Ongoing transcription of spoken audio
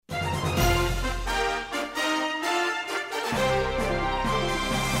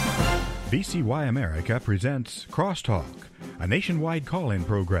VCY America presents Crosstalk, a nationwide call-in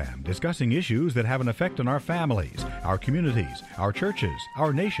program discussing issues that have an effect on our families, our communities, our churches,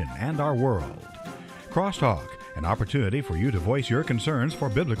 our nation, and our world. Crosstalk, an opportunity for you to voice your concerns for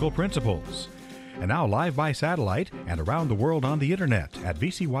biblical principles. And now live by satellite and around the world on the internet at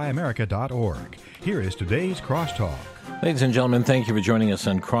vcyamerica.org. Here is today's Crosstalk. Ladies and gentlemen, thank you for joining us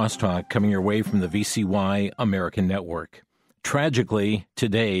on Crosstalk, coming your way from the VCY American Network. Tragically,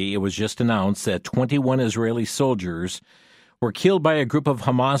 today it was just announced that 21 Israeli soldiers were killed by a group of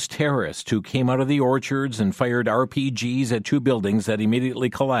Hamas terrorists who came out of the orchards and fired RPGs at two buildings that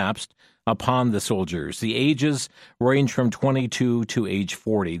immediately collapsed upon the soldiers. The ages range from 22 to age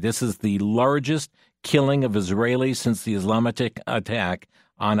 40. This is the largest killing of Israelis since the Islamic attack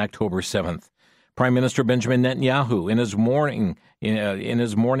on October 7th. Prime Minister Benjamin Netanyahu, in his morning,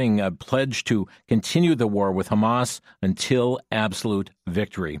 pledged to continue the war with Hamas until absolute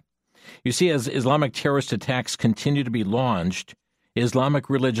victory. You see, as Islamic terrorist attacks continue to be launched, Islamic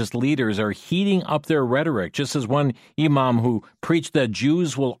religious leaders are heating up their rhetoric, just as one Imam who preached that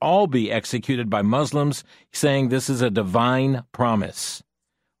Jews will all be executed by Muslims, saying this is a divine promise.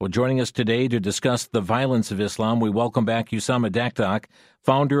 Well, joining us today to discuss the violence of Islam, we welcome back Usama Dakdok,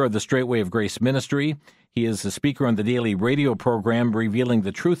 founder of the Straight Way of Grace Ministry. He is the speaker on the daily radio program Revealing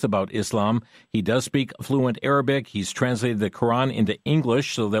the Truth About Islam. He does speak fluent Arabic. He's translated the Qur'an into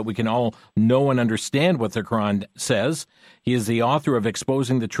English so that we can all know and understand what the Qur'an says. He is the author of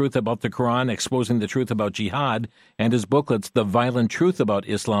Exposing the Truth About the Qur'an, Exposing the Truth About Jihad, and his booklets, The Violent Truth About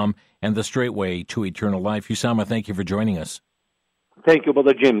Islam and The Straight Way to Eternal Life. Usama, thank you for joining us. Thank you,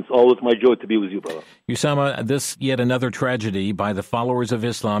 Brother James. Always my joy to be with you, brother. Usama, this yet another tragedy by the followers of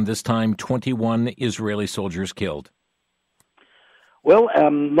Islam, this time 21 Israeli soldiers killed. Well,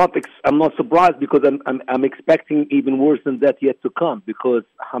 I'm not surprised because I'm expecting even worse than that yet to come, because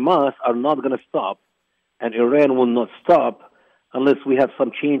Hamas are not going to stop and Iran will not stop unless we have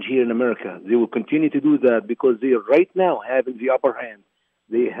some change here in America. They will continue to do that because they are right now having the upper hand.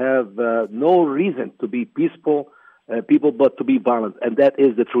 They have no reason to be peaceful people, but to be violent, and that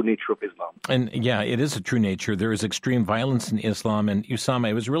is the true nature of Islam. And yeah, it is a true nature. There is extreme violence in Islam, and Usama,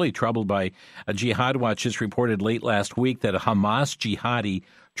 I was really troubled by a Jihad Watch just reported late last week that a Hamas jihadi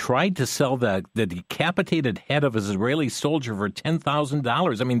tried to sell the decapitated head of an Israeli soldier for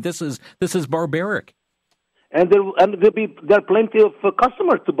 $10,000. I mean, this is barbaric. And there are plenty of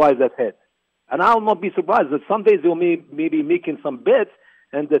customers to buy that head, and I'll not be surprised that some days they'll maybe making some bets,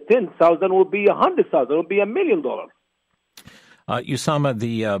 and the 10,000 will be 100,000, will be $1 million. Usama,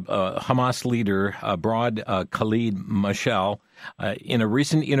 the Hamas leader, Broad Khalid Mashal, in a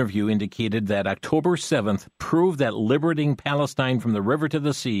recent interview indicated that October 7th proved that liberating Palestine from the river to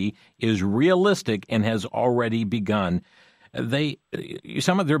the sea is realistic and has already begun.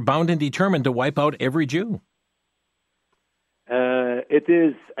 Usama, they're bound and determined to wipe out every Jew. It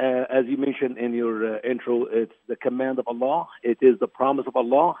is, as you mentioned in your intro, it's the command of Allah, it is the promise of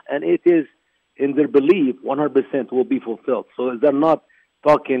Allah, and it is in their belief 100% will be fulfilled. So they're not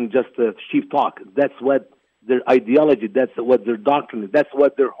talking just cheap talk. That's what their ideology, that's what their doctrine is, that's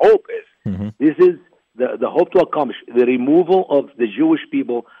what their hope is. Mm-hmm. This is the hope to accomplish the removal of the Jewish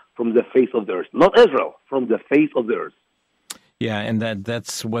people from the face of the earth. Not Israel, from the face of the earth. Yeah, and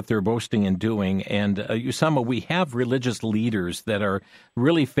that's what they're boasting and doing. And Usama, we have religious leaders that are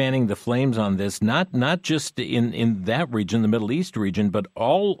really fanning the flames on this, not just in that region, the Middle East region, but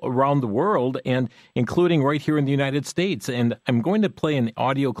all around the world, and including right here in the United States. And I'm going to play an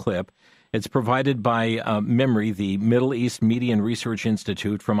audio clip. It's provided by MEMRI, the Middle East Media and Research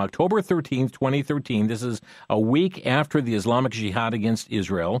Institute, from October 13th, 2013. This is a week after the Islamic Jihad against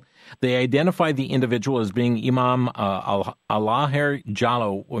Israel. They identified the individual as being Imam Al-Ahir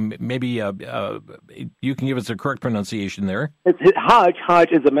Jallo. Maybe you can give us a correct pronunciation there. It's Hajj.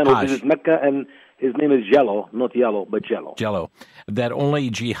 Hajj is a man who visits Mecca, and his name is Jello, not yellow, but Jello. Jello. That only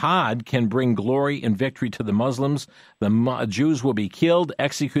jihad can bring glory and victory to the Muslims. The Jews will be killed,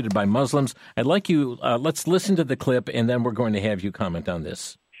 executed by Muslims. I'd like you, let's listen to the clip, and then we're going to have you comment on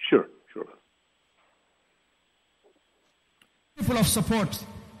this. Sure. People of support,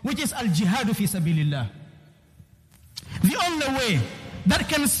 which is al-jihad fi sabilillah. The only way that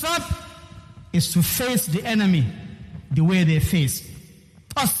can stop is to face the enemy the way they face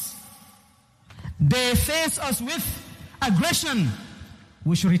us. They face us with aggression.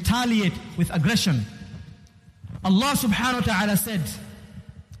 We should retaliate with aggression. Allah subhanahu wa ta'ala said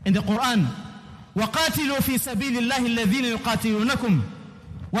in the Qur'an, وَقَاتِلُوا فِي سَبِيلِ اللَّهِ الَّذِينَ يُقَاتِلُونَكُمْ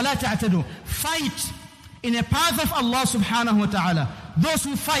وَلَا تَعْتَدُوا. Fight in a path of Allah subhanahu wa ta'ala. Those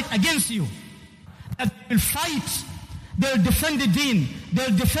who fight against you, that will fight They'll defend the deen.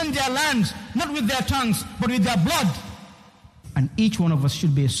 They'll defend their lands, not with their tongues, but with their blood. And each one of us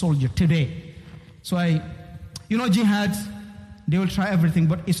should be a soldier today. So jihad, they will try everything,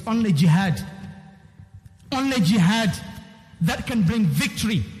 but it's only jihad that can bring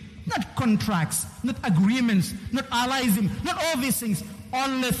victory. Not contracts, not agreements, not allyism, not all these things.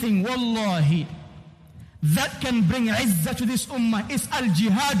 Only thing, wallahi, that can bring izzah to this ummah is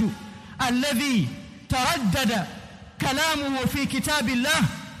al-jihadu alladhi taraddada kalamuhu fi kitabillah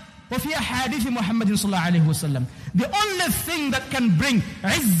wa fi ahadith Muhammadin sallallahu alayhi wa sallam. The only thing that can bring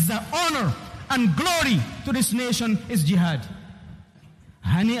izzah, honor and glory to this nation is jihad.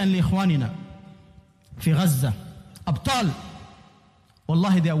 هنيئا لإخواننا في غزة أبطال.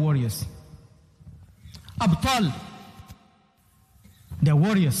 Wallahi, they are warriors. Abtal. They are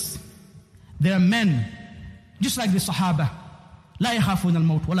warriors. They are men, just like the Sahaba. لا يخافون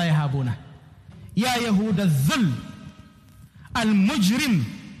الموت ولا يهابونه. يا يهود الذل المجرم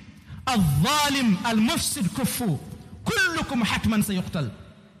الظالم المفسد كفوا كلكم حتما سيقتل.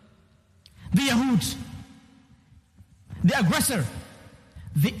 The Yahud, the aggressor,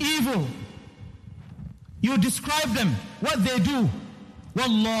 the evil, you describe them, what they do.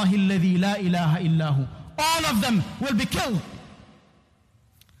 Wallahi alladhi la ilaha illahu. All of them will be killed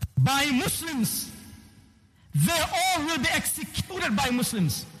by Muslims. They all will be executed by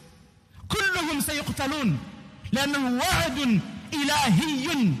Muslims. كلهم سيقتلون لأنه وعد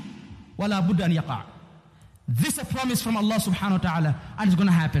إلهي ولا بد أن يقع. This is a promise from Allah subhanahu wa ta'ala, and it's going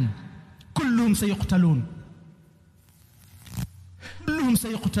to happen. كلهم سيقتلون كلهم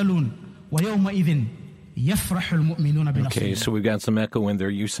سيقتلون ويومئذ يفرح المؤمنون بنصر. Okay, so we've got some echo in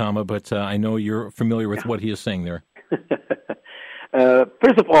there, Usama, but I know you're familiar with what he is saying there.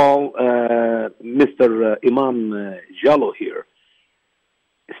 First of all, Mr. Imam Jallo here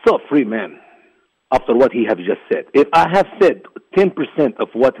is still a free man after what he has just said. If I have said 10% of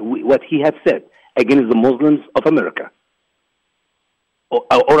what he has said against the Muslims of America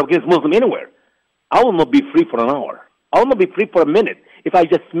or against Muslims anywhere, I will not be free for an hour. I will not be free for a minute if I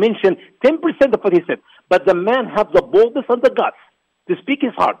just mention 10% of what he said. But the man has the boldness and the guts to speak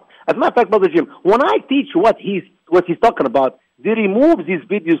his heart. As a matter of fact, Brother Jim, when I teach what he's talking about, they remove these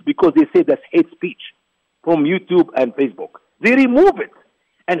videos because they say that's hate speech from YouTube and Facebook. They remove it.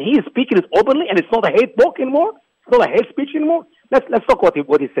 And he is speaking it openly, and it's not a hate book anymore. It's not a hate speech anymore. Let's talk what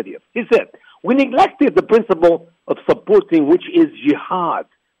he said here. He said, we neglected the principle of supporting, which is jihad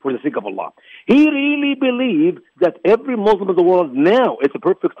for the sake of Allah. He really believed that every Muslim in the world now is the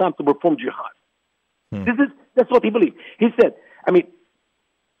perfect time to perform jihad. That's what he believed. He said,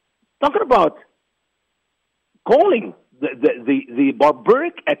 talking about calling the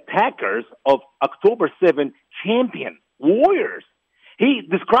barbaric attackers of October 7 champion warriors. He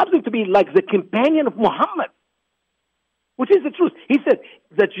describes them to be like the companion of Muhammad, which is the truth. He said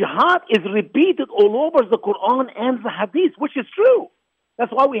that jihad is repeated all over the Qur'an and the Hadith, which is true.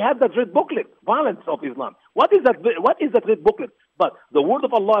 That's why we have that red booklet, Violence of Islam. What is that red booklet? But the word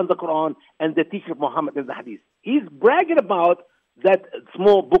of Allah in the Quran and the teaching of Muhammad in the Hadith. He's bragging about that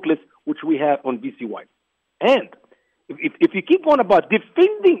small booklet which we have on VCY. And if you keep on about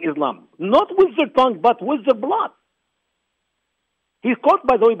defending Islam, not with their tongue, but with their blood. He's quoted,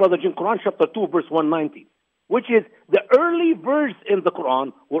 by the way, Brother Jim, Quran chapter 2, verse 190, which is the early verse in the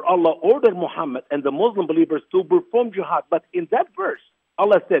Quran where Allah ordered Muhammad and the Muslim believers to perform jihad. But in that verse,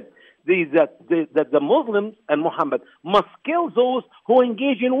 Allah said that the Muslims and Muhammad must kill those who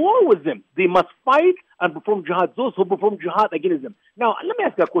engage in war with them. They must fight and perform jihad, those who perform jihad against them. Now, let me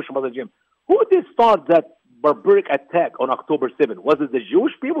ask you a question, Brother Jim. Who did start that barbaric attack on October 7? Was it the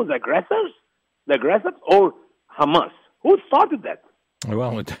Jewish people, the aggressors, or Hamas? Who started that?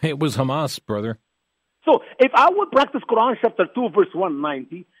 Well, it was Hamas, brother. So if I would practice Quran chapter 2, verse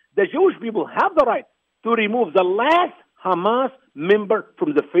 190, the Jewish people have the right to remove the last Hamas member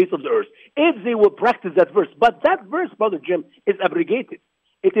from the face of the earth if they would practice that verse. But that verse, Brother Jim, is abrogated.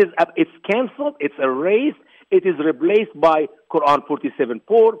 It's canceled. It's erased. It is replaced by Quran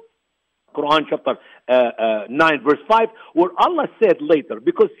 47:4, Quran chapter 9, verse 5, where Allah said later,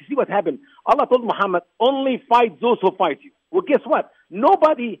 because you see what happened? Allah told Muhammad, only fight those who fight you. Well, guess what?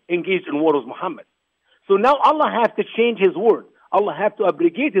 Nobody engaged in war with Muhammad. So now Allah has to change his word. Allah has to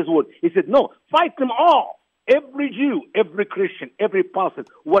abrogate his word. He said, no, fight them all. Every Jew, every Christian, every Prophet,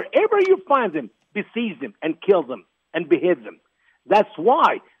 wherever you find them, besiege them and kill them and behead them. That's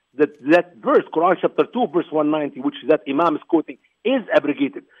why that verse, Quran chapter 2, verse 190, which that Imam is quoting, is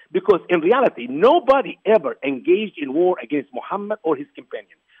abrogated. Because in reality, nobody ever engaged in war against Muhammad or his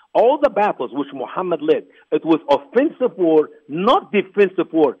companion. All the battles which Muhammad led, it was offensive war, not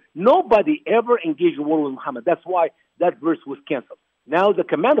defensive war. Nobody ever engaged in war with Muhammad. That's why that verse was canceled. Now the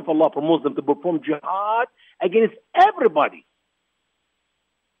command of Allah for Muslims to perform jihad against everybody,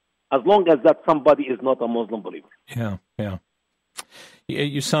 as long as that somebody is not a Muslim believer. Yeah.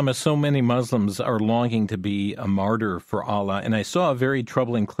 Usama, so many Muslims are longing to be a martyr for Allah. And I saw a very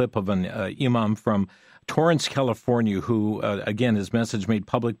troubling clip of an Imam from Torrance, California, who, again, his message made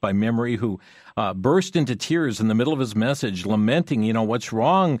public by memory, who burst into tears in the middle of his message, lamenting, what's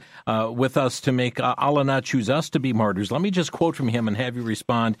wrong with us to make Allah not choose us to be martyrs. Let me just quote from him and have you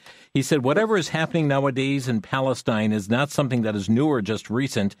respond. He said, "Whatever is happening nowadays in Palestine is not something that is new or just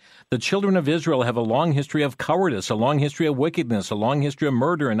recent. The children of Israel have a long history of cowardice, a long history of wickedness, a long history of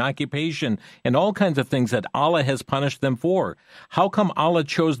murder and occupation, and all kinds of things that Allah has punished them for. How come Allah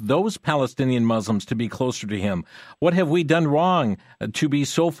chose those Palestinian Muslims to be closer to him? What have we done wrong to be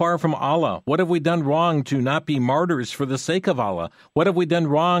so far from Allah? What have we done wrong to not be martyrs for the sake of Allah? What have we done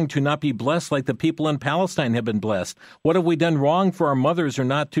wrong to not be blessed like the people in Palestine have been blessed? What have we done wrong for our mothers or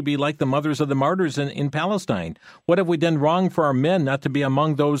not to be like the mothers of the martyrs in Palestine? What have we done wrong for our men not to be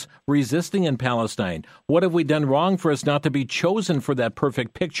among those resisting in Palestine? What have we done wrong for us not to be chosen for that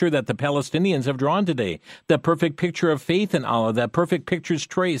perfect picture that the Palestinians have drawn today? That perfect picture of faith in Allah, that perfect picture's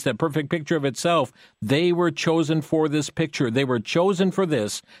trace, that perfect picture of itself. They were chosen for this picture. They were chosen for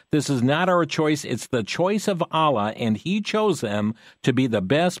this. This is not our choice. It's the choice of Allah, and He chose them to be the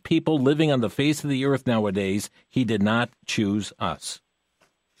best people living on the face of the earth nowadays. He did not choose us."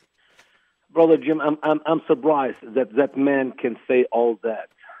 Brother Jim, I'm surprised that man can say all that.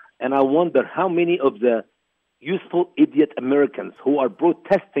 And I wonder how many of the useful idiot Americans who are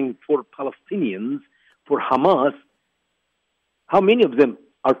protesting for Palestinians, for Hamas, how many of them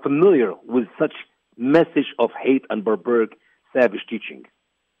are familiar with such message of hate and barbaric savage teaching?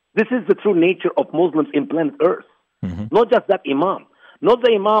 This is the true nature of Muslims in planet Earth. Not just that Imam. Not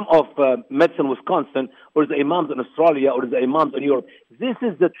the Imam of Madison, Wisconsin, or the Imams in Australia, or the Imams in Europe. This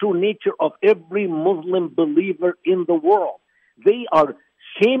is the true nature of every Muslim believer in the world. They are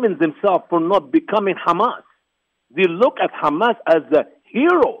shaming themselves for not becoming Hamas. They look at Hamas as the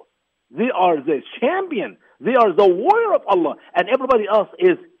hero. They are the champion. They are the warrior of Allah. And everybody else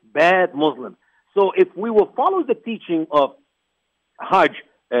is bad Muslims. So if we will follow the teaching of Hajj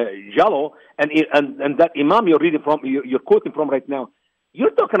Jallo and that Imam you're reading from, you're quoting from right now,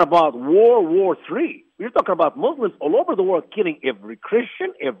 you're talking about World War III. You're talking about Muslims all over the world killing every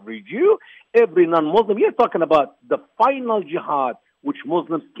Christian, every Jew, every non-Muslim. You're talking about the final jihad, which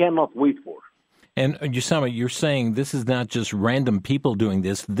Muslims cannot wait for. And Usama, you're saying this is not just random people doing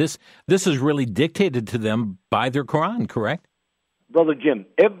this. This is really dictated to them by their Qur'an, correct? Brother Jim,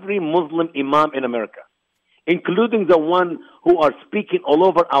 every Muslim Imam in America, including the one who are speaking all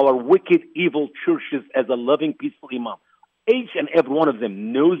over our wicked, evil churches as a loving, peaceful Imam, each and every one of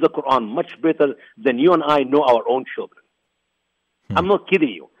them knows the Quran much better than you and I know our own children. I'm not kidding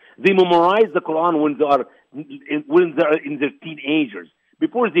you. They memorize the Quran when they are in their teenagers.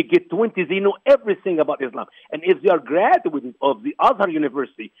 Before they get 20, they know everything about Islam. And if they are graduates of the Azhar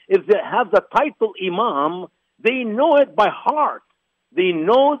University, if they have the title Imam, they know it by heart. They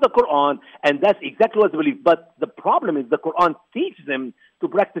know the Quran, and that's exactly what they believe. But the problem is the Quran teaches them to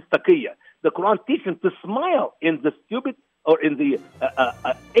practice taqiyya. The Quran teaches them to smile in the stupid or in the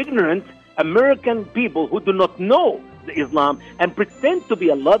ignorant American people who do not know the Islam and pretend to be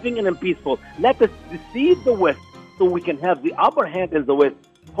a loving and peaceful. Let us deceive the West so we can have the upper hand in the West.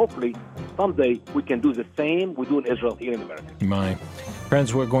 Hopefully, someday we can do the same we do in Israel here in America. My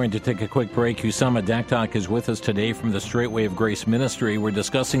friends, we're going to take a quick break. Usama Dakdok is with us today from the Straight Way of Grace Ministry. We're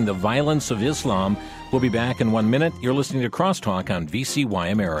discussing the violence of Islam. We'll be back in 1 minute. You're listening to Crosstalk on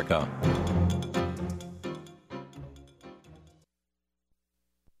VCY America.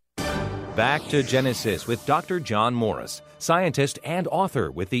 Back to Genesis with Dr. John Morris, scientist and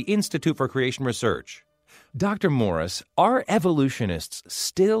author with the Institute for Creation Research. Dr. Morris, are evolutionists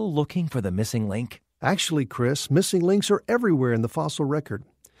still looking for the missing link? Actually, Chris, missing links are everywhere in the fossil record.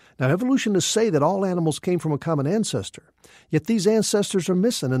 Now, evolutionists say that all animals came from a common ancestor, yet these ancestors are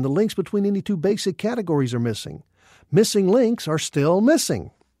missing, and the links between any two basic categories are missing. Missing links are still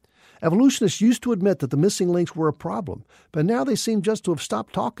missing. Evolutionists used to admit that the missing links were a problem, but now they seem just to have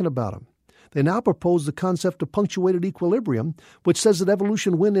stopped talking about them. They now propose the concept of punctuated equilibrium, which says that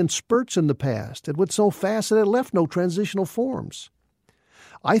evolution went in spurts in the past. It went so fast that it left no transitional forms.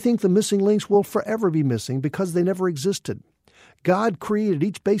 I think the missing links will forever be missing because they never existed. God created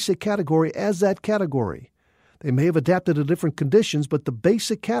each basic category as that category. They may have adapted to different conditions, but the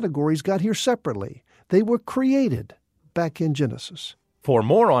basic categories got here separately. They were created back in Genesis. For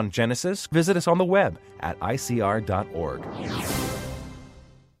more on Genesis, visit us on the web at icr.org.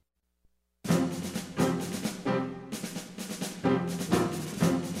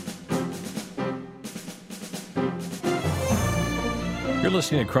 You're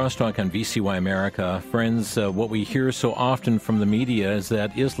listening to Crosstalk on VCY America. Friends, what we hear so often from the media is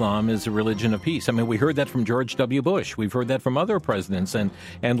that Islam is a religion of peace. I mean, we heard that from George W. Bush. We've heard that from other presidents and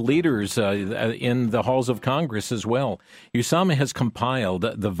leaders in the halls of Congress as well. Usama has compiled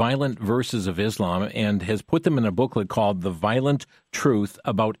the violent verses of Islam and has put them in a booklet called The Violent Truth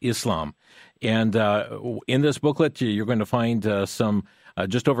About Islam. And in this booklet, you're going to find some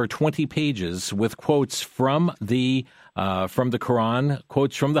just over 20 pages with quotes from the Qur'an,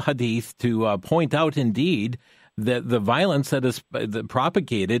 quotes from the Hadith to point out indeed that the violence that is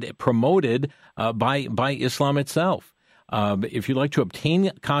propagated, promoted by Islam itself. If you'd like to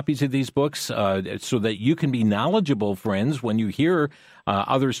obtain copies of these books so that you can be knowledgeable, friends, when you hear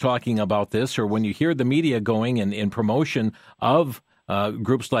others talking about this or when you hear the media going in promotion of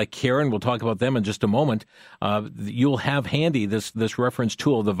groups like CARE, and we'll talk about them in just a moment, you'll have handy this reference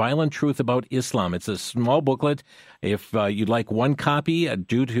tool, The Violent Truth About Islam. It's a small booklet. If you'd like one copy,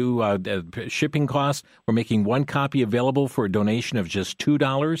 due to shipping costs, we're making one copy available for a donation of just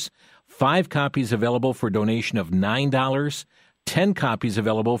 $2, 5 copies available for a donation of $9, 10 copies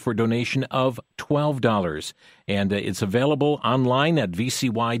available for a donation of $12. And it's available online at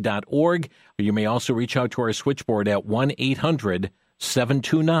vcy.org. You may also reach out to our switchboard at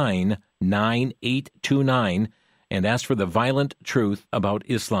 1-800-729-9829 and ask for The Violent Truth About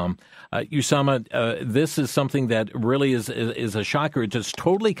Islam. Usama, this is something that really is a shocker. It just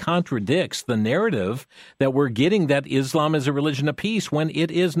totally contradicts the narrative that we're getting that Islam is a religion of peace when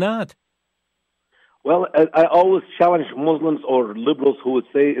it is not. Well, I always challenge Muslims or liberals who would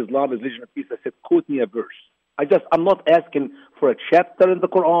say Islam is a religion of peace. I said, quote me a verse. I'm not asking for a chapter in the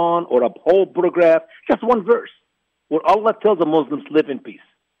Qur'an or a whole paragraph, just one verse where Allah tells the Muslims live in peace.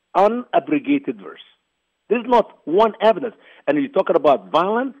 Unabrogated verse. There's not one evidence. And you're talking about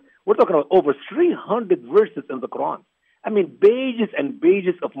violence, we're talking about over 300 verses in the Quran. I mean, pages and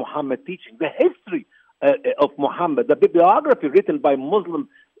pages of Muhammad teaching, the history of Muhammad, the bibliography written by Muslim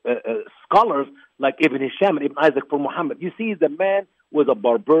scholars like Ibn Hisham and Ibn Isaac for Muhammad. You see, the man was a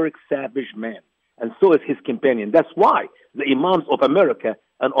barbaric, savage man. And so is his companion. That's why the Imams of America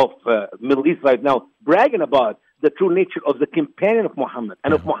and of Middle East right now bragging about the true nature of the companion of Muhammad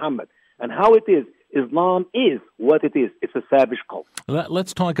and of Muhammad and how it is. Islam is what it is. It's a savage cult.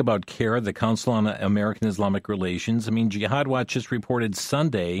 Let's talk about CARE, the Council on American Islamic Relations. I mean, Jihad Watch just reported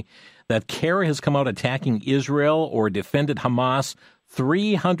Sunday that CARE has come out attacking Israel or defended Hamas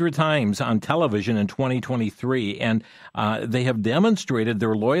 300 times on television in 2023, and they have demonstrated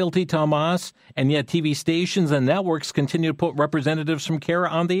their loyalty to Hamas, and yet TV stations and networks continue to put representatives from CARE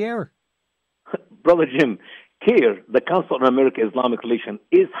on the air. Brother Jim, CARE, the Council on American Islamic Relations,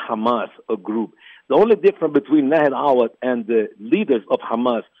 is Hamas, a group. The only difference between Nahid Awad and the leaders of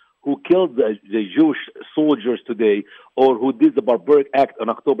Hamas who killed the Jewish soldiers today or who did the barbaric act on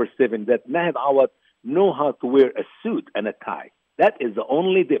October 7th, that Nahid Awad know how to wear a suit and a tie. That is the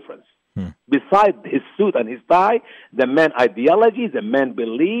only difference. Besides his suit and his tie, the man ideology, the man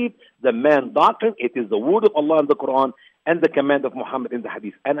belief, the man doctrine, it is the word of Allah in the Quran and the command of Muhammad in the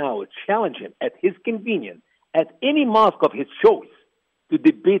Hadith. And I will challenge him at his convenience, at any mosque of his choice, to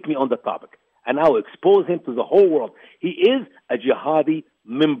debate me on the topic. And I will expose him to the whole world. He is a jihadi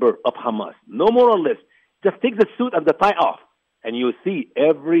member of Hamas. No more or less. Just take the suit and the tie off, and you will see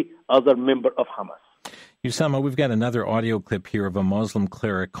every other member of Hamas. Usama, we've got another audio clip here of a Muslim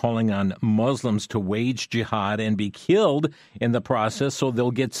cleric calling on Muslims to wage jihad and be killed in the process so they'll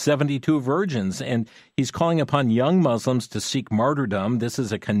get 72 virgins. And he's calling upon young Muslims to seek martyrdom. This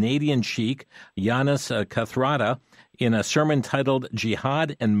is a Canadian sheikh, Yanis Kathrada, in a sermon titled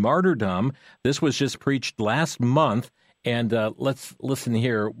Jihad and Martyrdom. This was just preached last month, and let's listen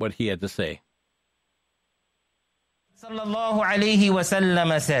here what he had to say. Sallallahu alayhi wa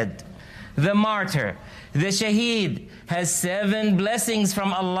sallam said, the martyr, the shaheed, has 7 blessings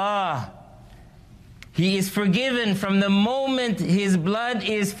from Allah. He is forgiven from the moment his blood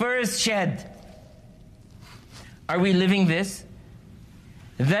is first shed. Are we living this?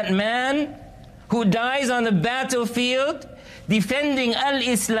 That man who dies on the battlefield defending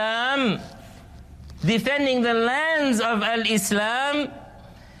Al-Islam, defending the lands of Al-Islam,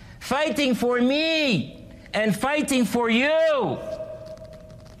 fighting for me and fighting for you.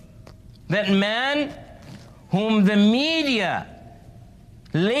 That man whom the media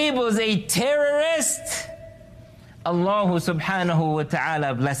labels a terrorist, Allah subhanahu wa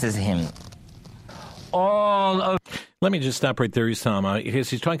ta'ala blesses him. Let me just stop right there, Usama, because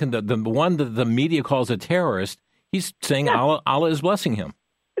he's talking the one that the media calls a terrorist. He's saying Allah is blessing him.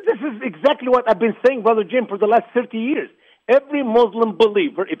 This is exactly what I've been saying, Brother Jim, for the last 30 years. Every Muslim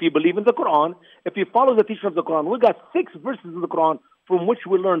believer, if you believe in the Qur'an, if you follow the teaching of the Qur'an, we got 6 verses in the Qur'an from which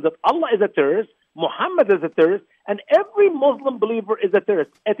we learn that Allah is a terrorist, Muhammad is a terrorist, and every Muslim believer is a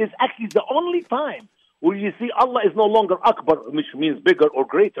terrorist. It is actually the only time where you see Allah is no longer Akbar, which means bigger or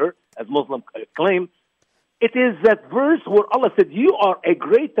greater, as Muslims claim. It is that verse where Allah said, you are a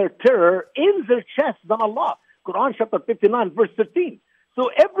greater terror in their chest than Allah. Quran chapter 59, verse 13.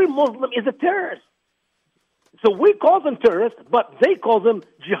 So every Muslim is a terrorist. So we call them terrorists, but they call them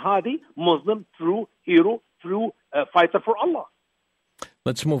jihadi, Muslim, true hero, true fighter for Allah.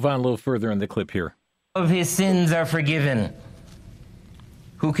 Let's move on a little further in the clip here. Of his sins are forgiven.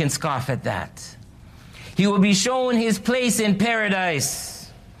 Who can scoff at that? He will be shown his place in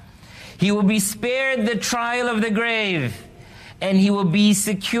paradise. He will be spared the trial of the grave, and he will be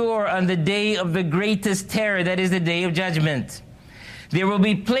secure on the day of the greatest terror, that is the day of judgment. There will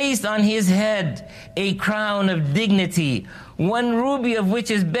be placed on his head a crown of dignity, 1 ruby of which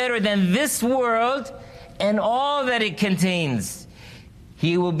is better than this world and all that it contains.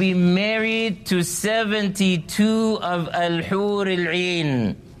 He will be married to 72 of al-hur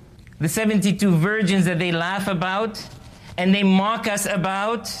al-ain, the 72 virgins that they laugh about and they mock us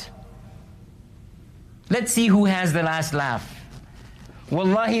about. Let's see who has the last laugh.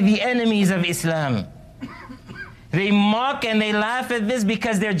 Wallahi, the enemies of Islam. They mock and they laugh at this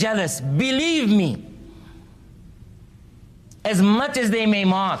because they're jealous. Believe me, as much as they may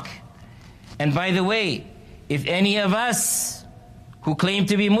mock. And by the way, if any of us who claim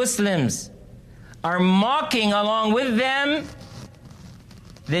to be Muslims are mocking along with them,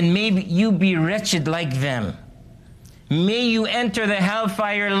 then maybe you be wretched like them. May you enter the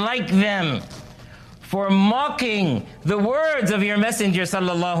hellfire like them for mocking the words of your Messenger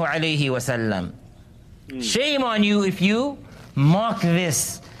sallallahu alaihi wasallam. Shame on you if you mock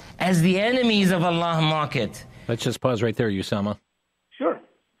this as the enemies of Allah mock it. Let's just pause right there, Usama. Sure.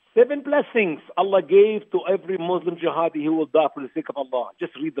 7 blessings Allah gave to every Muslim jihadi who will die for the sake of Allah.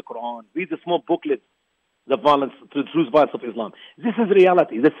 Just read the Quran. Read the small booklet, the truth violence of Islam. This is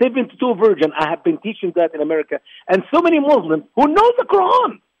reality. The 72 virgin, I have been teaching that in America, and so many Muslims who know the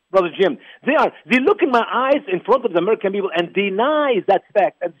Quran, Brother Jim, they look in my eyes in front of the American people and deny that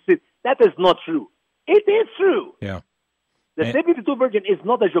fact and say, that is not true. It is true. Yeah. The 72 virgin is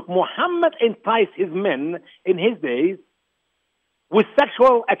not a joke. Muhammad enticed his men in his days with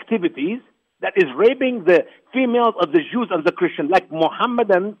sexual activities that is raping the females of the Jews and the Christians, like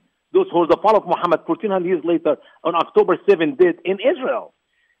Muhammadans, those who are the follower of Muhammad 1400 years later on October 7 did in Israel.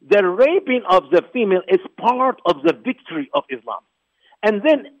 The raping of the female is part of the victory of Islam. And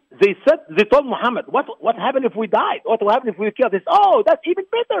then they told Muhammad, what happened if we died? What will happen if we killed? They said, oh, that's even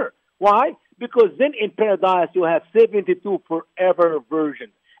better. Why? Because then in paradise you have 72 forever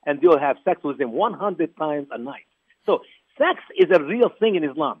virgins, and you'll have sex with them 100 times a night. So sex is a real thing in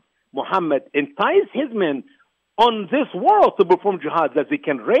Islam. Muhammad enticed his men on this world to perform jihad, that they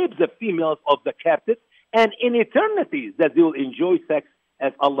can rape the females of the captives, and in eternity that they will enjoy sex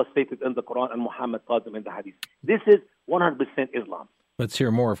as Allah stated in the Quran and Muhammad taught them in the Hadith. This is 100% Islam. Let's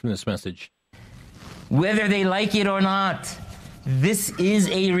hear more from this message. Whether they like it or not, this is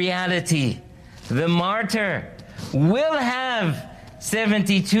a reality. The martyr will have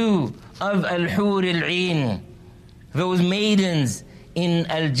 72 of al-hur al-ain, those maidens in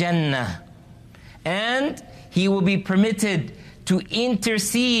al-Jannah. And he will be permitted to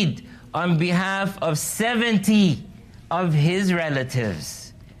intercede on behalf of 70 of his relatives.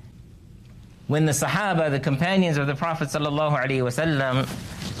 When the Sahaba, the companions of the Prophet ﷺ,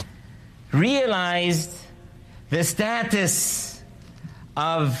 realized the status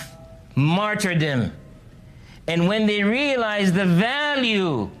of martyrdom, and when they realized the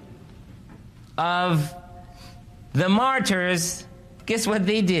value of the martyrs, guess what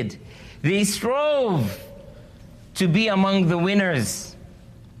they did? They strove to be among the winners,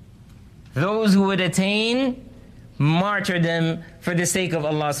 those who would attain martyrdom for the sake of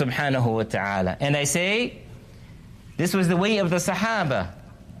Allah subhanahu wa ta'ala. And I say, this was the way of the Sahaba.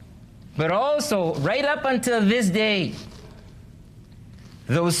 But also, right up until this day,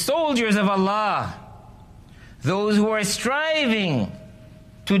 those soldiers of Allah, those who are striving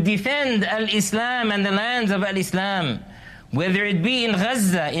to defend al-Islam and the lands of al-Islam, whether it be in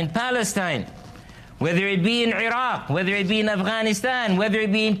Gaza, in Palestine, whether it be in Iraq, whether it be in Afghanistan, whether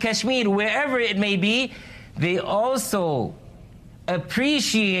it be in Kashmir, wherever it may be, they also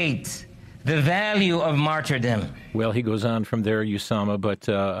appreciate the value of martyrdom. Well, he goes on from there, Usama, but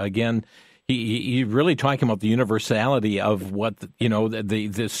again, He's really talking about the universality of what,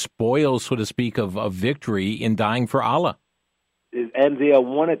 the spoils, so to speak, of victory in dying for Allah. And they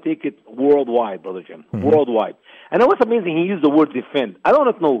want to take it worldwide, Brother Jim, worldwide. And what's amazing, he used the word defend. I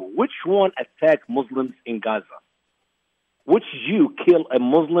don't know which one attacked Muslims in Gaza. Which Jew kill a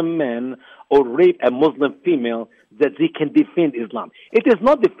Muslim man or rape a Muslim female that they can defend Islam? It is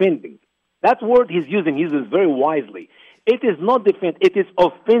not defending. That word he uses very wisely. It is not defend. It is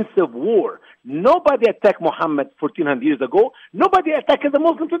offensive war. Nobody attacked Muhammad 1400 years ago. Nobody attacked the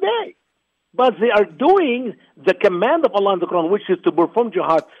Muslim today. But they are doing the command of Allah in the Quran, which is to perform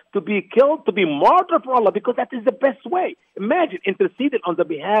jihad, to be killed, to be martyred for Allah, because that is the best way. Imagine interceding on the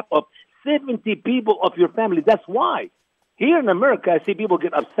behalf of 70 people of your family. That's why. Here in America, I see people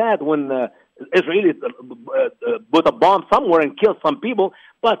get upset when Israelis put a bomb somewhere and kill some people.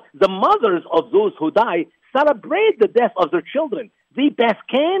 But the mothers of those who die celebrate the death of their children. They pass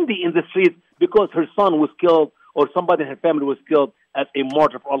candy in the streets because her son was killed or somebody in her family was killed as a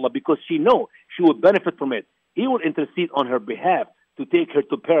martyr for Allah, because she knows she would benefit from it. He would intercede on her behalf to take her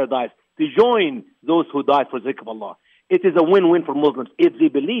to paradise, to join those who died for the sake of Allah. It is a win-win for Muslims if they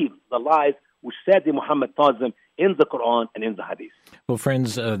believe the lies which Sayyidina Muhammad taught them in the Quran and in the Hadith. Well,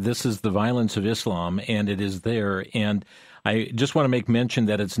 friends, this is the violence of Islam, and it is there. And I just want to make mention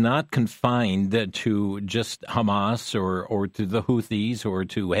that it's not confined to just Hamas or to the Houthis or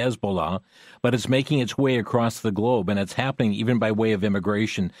to Hezbollah, but it's making its way across the globe, and it's happening even by way of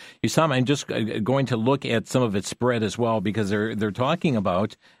immigration. Usama, I'm just going to look at some of its spread as well, because they're talking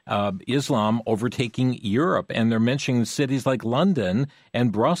about Islam overtaking Europe, and they're mentioning cities like London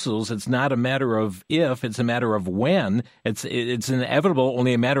and Brussels. It's not a matter of if, it's a matter of when. It's inevitable,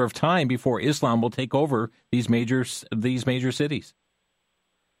 only a matter of time before Islam will take over these major cities.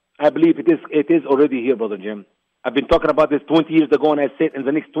 I believe it is already here, Brother Jim. I've been talking about this 20 years ago, and I said in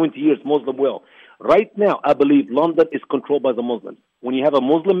the next 20 years, Muslim will. Right now, I believe London is controlled by the Muslims. When you have a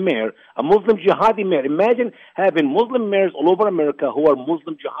Muslim mayor, a Muslim jihadi mayor, imagine having Muslim mayors all over America who are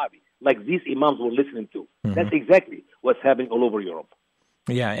Muslim jihadi, like these imams we're listening to. Mm-hmm. That's exactly what's happening all over Europe.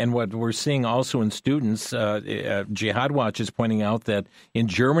 Yeah, and what we're seeing also in students, Jihad Watch is pointing out that in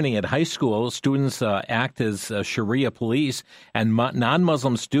Germany at high school, students act as Sharia police, and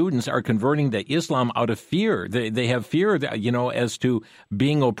non-Muslim students are converting to Islam out of fear. They have fear, as to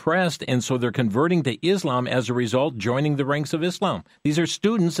being oppressed, and so they're converting to Islam as a result, joining the ranks of Islam. These are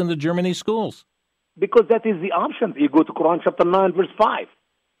students in the Germany schools. Because that is the option. You go to Quran chapter 9, verse 5.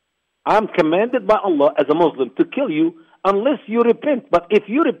 I'm commanded by Allah as a Muslim to kill you unless you repent. But if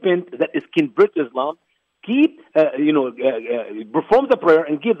you repent, that is convert to Islam, perform the prayer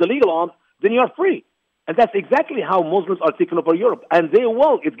and give the legal alms, then you are free. And that's exactly how Muslims are taking over Europe. And they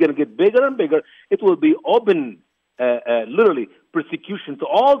will. It's going to get bigger and bigger. It will be open, literally, persecution to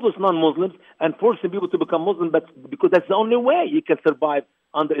all those non-Muslims and forcing people to become Muslim, but because that's the only way you can survive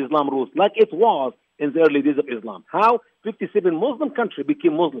under Islam rules, like it was in the early days of Islam. How 57 Muslim countries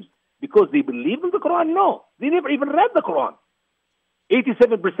became Muslims? Because they believe in the Quran? No. They never even read the Quran.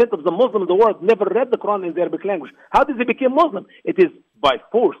 87% of the Muslims in the world never read the Quran in the Arabic language. How did they become Muslim? It is by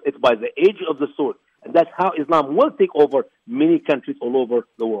force. It's by the edge of the sword. And that's how Islam will take over many countries all over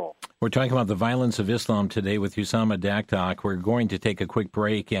the world. We're talking about the violence of Islam today with Usama Dakdok. We're going to take a quick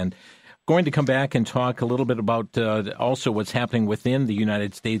break and going to come back and talk a little bit about also what's happening within the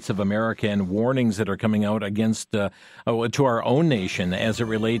United States of America and warnings that are coming out against to our own nation as it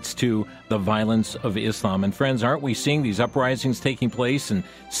relates to the violence of Islam. And friends, aren't we seeing these uprisings taking place in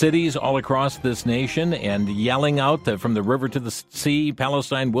cities all across this nation and yelling out that from the river to the sea,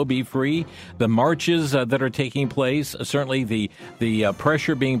 Palestine will be free? The marches that are taking place, certainly the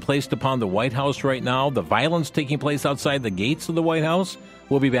pressure being placed upon the White House right now, the violence taking place outside the gates of the White House.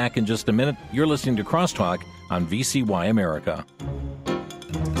 We'll be back in just a minute. You're listening to Crosstalk on VCY America.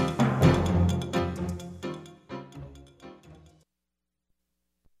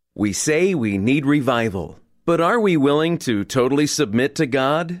 We say we need revival, but are we willing to totally submit to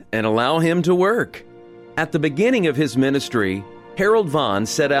God and allow Him to work? At the beginning of his ministry, Harold Vaughn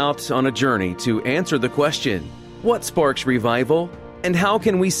set out on a journey to answer the question, what sparks revival and how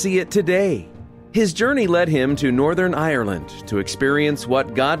can we see it today? His journey led him to Northern Ireland to experience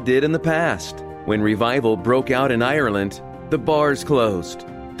what God did in the past. When revival broke out in Ireland, the bars closed.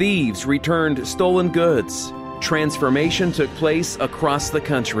 Thieves returned stolen goods. Transformation took place across the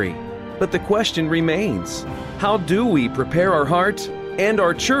country. But the question remains, how do we prepare our heart and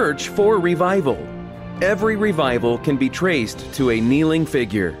our church for revival? Every revival can be traced to a kneeling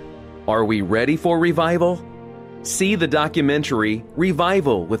figure. Are we ready for revival? See the documentary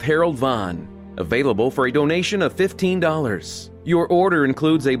Revival with Harold Vaughn. Available for a donation of $15. Your order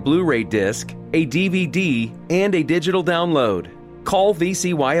includes a Blu-ray disc, a DVD, and a digital download. Call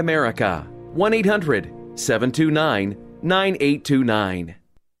VCY America, 1-800-729-9829.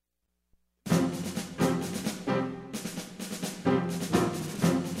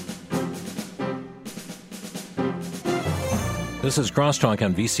 This is Crosstalk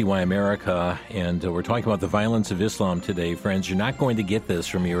on VCY America, and we're talking about the violence of Islam today. Friends, you're not going to get this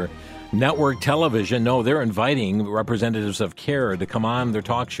from your network television. No, they're inviting representatives of CARE to come on their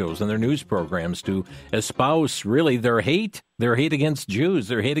talk shows and their news programs to espouse, really, their hate against Jews,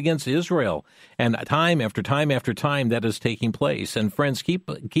 their hate against Israel. And time after time after time, that is taking place. And friends,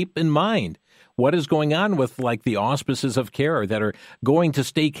 keep in mind what is going on with, like, the auspices of CARE that are going to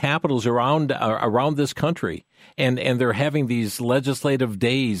state capitals around this country. And they're having these legislative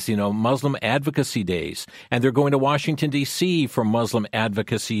days, Muslim advocacy days. And they're going to Washington, D.C. for Muslim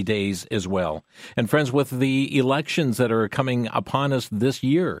advocacy days as well. And friends, with the elections that are coming upon us this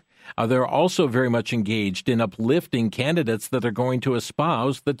year, they're also very much engaged in uplifting candidates that are going to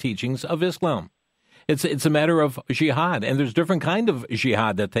espouse the teachings of Islam. It's a matter of jihad, and there's different kind of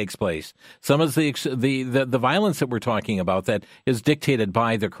jihad that takes place. Some is the violence that we're talking about that is dictated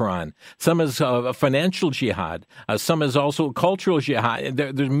by the Qur'an. Some is financial jihad. Some is also cultural jihad.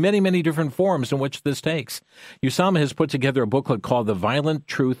 There's many different forms in which this takes. Usama has put together a booklet called The Violent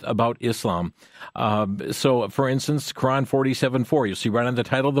Truth About Islam. So, for instance, Quran 47:4, you'll see right on the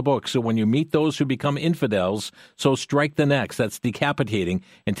title of the book. So when you meet those who become infidels, so strike the necks. That's decapitating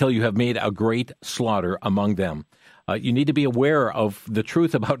until you have made a great slaughter among them. You need to be aware of the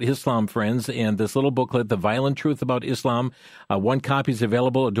truth about Islam, friends, and this little booklet, The Violent Truth About Islam, 1 copy is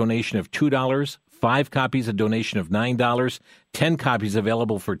available, a donation of $2, 5 copies, a donation of $9, 10 copies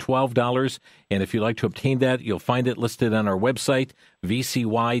available for $12, and if you'd like to obtain that, you'll find it listed on our website,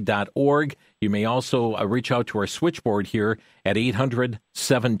 vcy.org. You may also reach out to our switchboard here at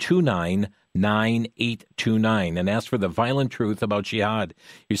 800-729-9829 and ask for The Violent Truth About Jihad.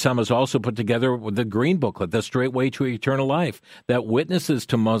 Usama's also put together the green booklet, The Straight Way to Eternal Life, that witnesses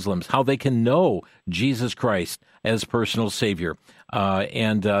to Muslims how they can know Jesus Christ as personal Savior.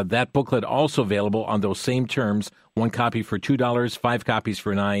 And that booklet also available on those same terms, 1 copy for $2, 5 copies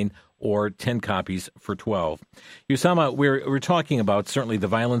for $9, or 10 copies for $12. Usama, we're talking about certainly the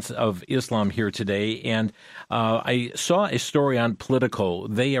violence of Islam here today, and I saw a story on Politico.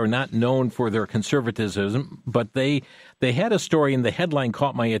 They are not known for their conservatism, but they had a story, and the headline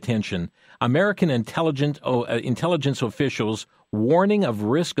caught my attention. American intelligence officials warning of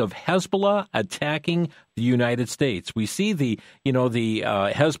risk of Hezbollah attacking the United States. We see the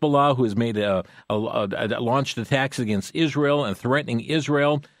Hezbollah, who has made launched attacks against Israel and threatening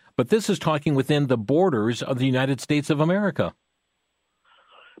Israel. But this is talking within the borders of the United States of America.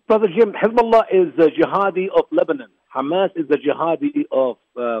 Brother Jim, Hezbollah is the jihadi of Lebanon. Hamas is the jihadi of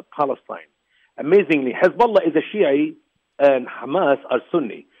Palestine. Amazingly, Hezbollah is a Shiite and Hamas are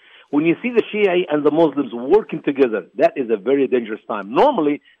Sunni. When you see the Shiite and the Muslims working together, that is a very dangerous time.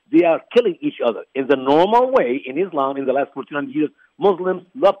 Normally, they are killing each other. In the normal way, in Islam, in the last 1400 years, Muslims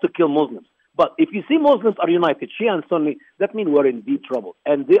love to kill Muslims. But if you see Muslims are united, Shia and Sunni, that means we're in deep trouble.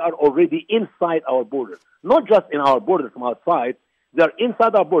 And they are already inside our borders. Not just in our borders from outside, they are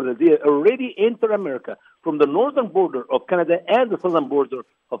inside our borders. They already enter America from the northern border of Canada and the southern border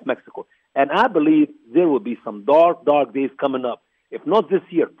of Mexico. And I believe there will be some dark days coming up, if not this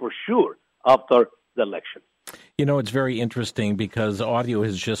year, for sure, after the election. It's very interesting because audio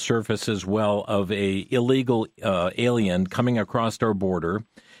has just surfaced as well of a illegal alien coming across our border.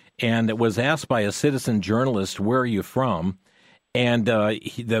 And it was asked by a citizen journalist, where are you from? And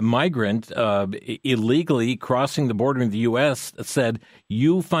the migrant illegally crossing the border in the U.S. said,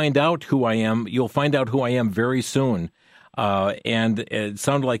 you'll find out who I am very soon. And it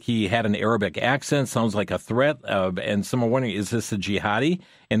sounded like he had an Arabic accent, sounds like a threat. And someone wondering, is this a jihadi?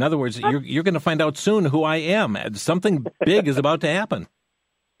 In other words, you're going to find out soon who I am. Something big is about to happen.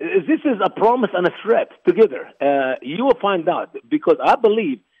 This is a promise and a threat together. You will find out, because I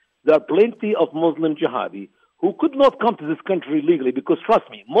believe there are plenty of Muslim jihadi who could not come to this country legally, because trust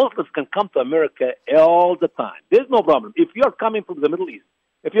me, Muslims can come to America all the time. There's no problem. If you're coming from the Middle East,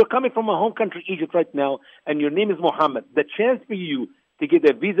 if you're coming from a home country, Egypt, right now, and your name is Muhammad, the chance for you to get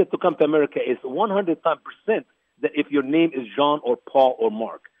a visa to come to America is 100% that if your name is John or Paul or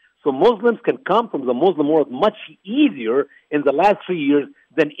Mark. So Muslims can come from the Muslim world much easier in the last 3 years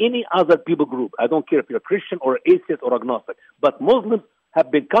than any other people group. I don't care if you're a Christian or atheist or agnostic, but Muslims have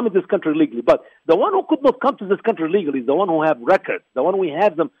been coming to this country legally. But the one who could not come to this country legally is the one who have records, the one we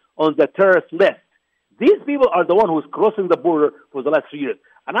have them on the terrorist list. These people are the one who's crossing the border for the last 3 years.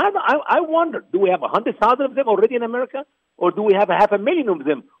 And I wonder, do we have 100,000 of them already in America? Or do we have 500,000 of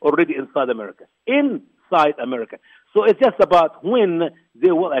them already inside America? Inside America. So it's just about when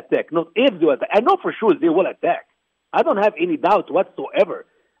they will attack, not if they will attack. I know for sure they will attack. I don't have any doubt whatsoever.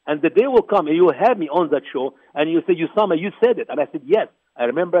 And the day will come, and you will have me on that show, and you say, Usama, you said it. And I said, yes, I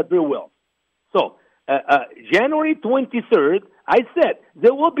remember it very well. So, January 23rd, I said,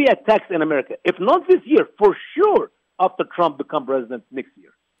 there will be attacks in America. If not this year, for sure, after Trump becomes president next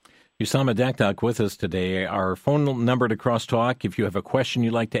year. Usama Dakdok with us today. Our phone number to Crosstalk, if you have a question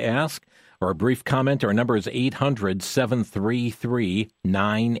you'd like to ask or a brief comment, our number is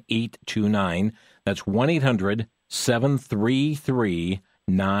 800-733-9829. That's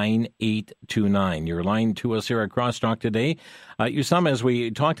 1-800-733-9829. You're lying to us here at Crosstalk today. Usama, as we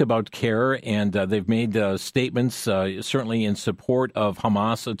talked about CARE, and they've made statements certainly in support of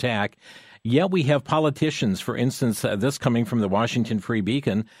Hamas attack, yet we have politicians, for instance, this coming from the Washington Free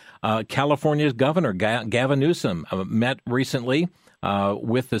Beacon, California's governor, Gavin Newsom, met recently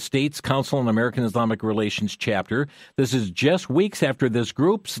with the state's Council on American Islamic Relations chapter. This is just weeks after this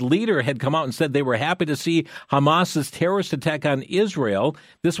group's leader had come out and said they were happy to see Hamas's terrorist attack on Israel.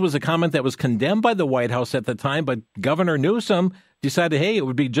 This was a comment that was condemned by the White House at the time, but Governor Newsom decided, hey, it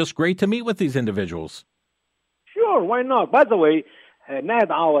would be just great to meet with these individuals. Sure, why not? By the way, Nahed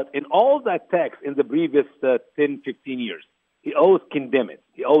Awad, in all the attacks in the previous 10, 15 years, he always condemned it.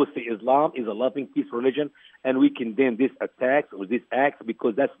 He always said Islam is a loving, peaceful religion, and we condemn these attacks or these acts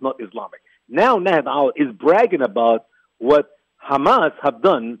because that's not Islamic. Now Nahed Awad is bragging about what Hamas have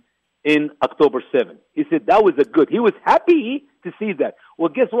done in October 7th. He said that was a good. He was happy to see that. Well,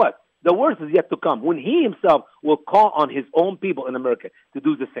 guess what? The worst is yet to come when he himself will call on his own people in America to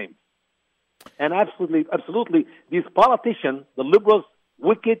do the same. And absolutely, these politicians, the liberals,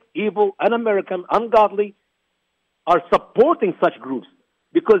 wicked, evil, un-American, ungodly, are supporting such groups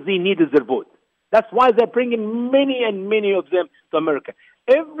because they needed their vote. That's why they're bringing many and many of them to America.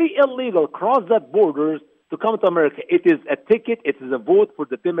 Every illegal cross that borders to come to America, it is a ticket, it is a vote for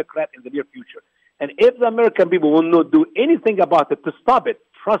the Democrat in the near future. And if the American people will not do anything about it to stop it,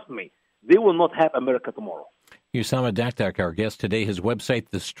 trust me, they will not have America tomorrow. Usama Dakdok, our guest today, his website,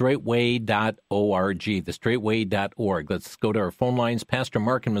 thestraightway.org, thestraightway.org. Let's go to our phone lines. Pastor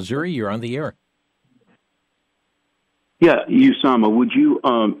Mark in Missouri, you're on the air. Yeah, Usama, would you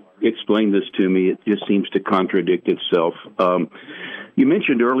explain this to me? It just seems to contradict itself. You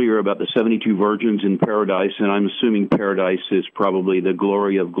mentioned earlier about the 72 virgins in paradise, and I'm assuming paradise is probably the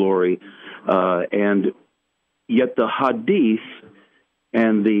glory of glory. And yet the Hadith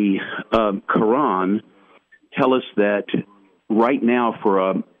and the Qur'an tell us that right now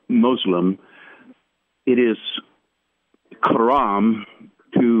for a Muslim, it is haram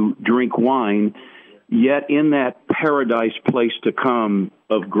to drink wine, yet in that paradise place to come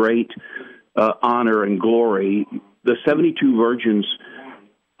of great honor and glory, the 72 virgins,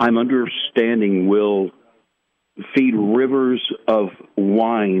 I'm understanding, will feed rivers of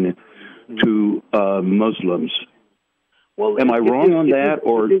wine to Muslims. Well, am I wrong on that,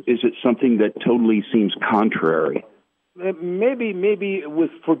 or is it something that totally seems contrary? Maybe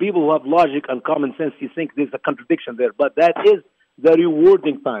for people who have logic and common sense, you think there's a contradiction there, but that is the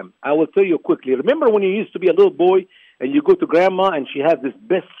rewarding time. I will tell you quickly. Remember when you used to be a little boy and you go to grandma and she has this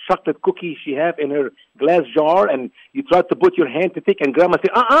best chocolate cookie she have in her glass jar, and you try to put your hand to take, and grandma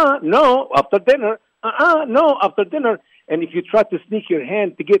say, no, after dinner, no, after dinner. And if you try to sneak your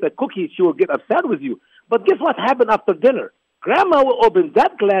hand to get a cookie, she will get upset with you. But guess what happened after dinner? Grandma will open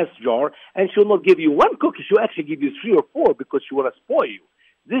that glass jar, and she'll not give you one cookie. She'll actually give you 3 or 4 because she want to spoil you.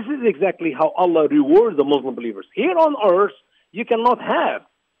 This is exactly how Allah rewards the Muslim believers. Here on earth, you cannot have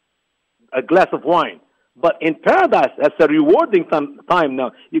a glass of wine. But in paradise, that's a rewarding time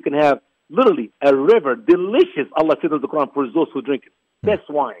now. You can have literally a river, delicious, Allah said in the Quran, for those who drink it. Best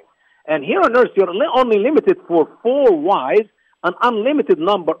wine. And here on earth, you're only limited for 4 wives, an unlimited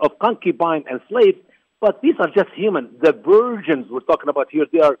number of concubines and slaves, but these are just human. The virgins we're talking about here,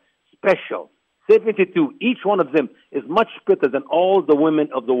 they are special. 72, each one of them is much better than all the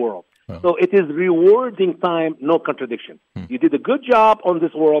women of the world. Oh. So it is rewarding time, no contradiction. You did a good job on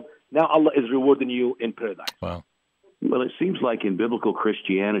this world, now Allah is rewarding you in paradise. Wow. Well, it seems like in biblical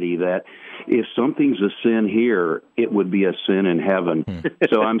Christianity that if something's a sin here, it would be a sin in heaven.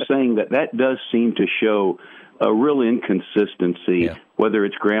 So I'm saying that does seem to show a real inconsistency, whether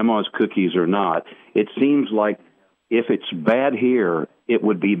it's grandma's cookies or not. It seems like if it's bad here, it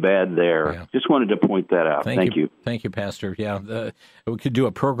would be bad there. Yeah. Just wanted to point that out. Thank you. Thank you, Pastor. Yeah, we could do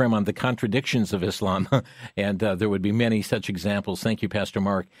a program on the contradictions of Islam, and there would be many such examples. Thank you, Pastor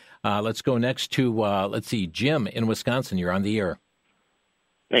Mark. Let's go next to, Jim in Wisconsin. You're on the air.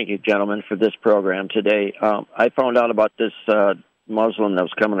 Thank you, gentlemen, for this program today. I found out about this Muslim that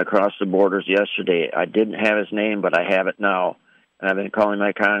was coming across the borders yesterday. I didn't have his name, but I have it now. And I've been calling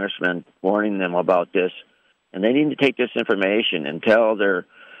my congressman, warning them about this. And they need to take this information and tell their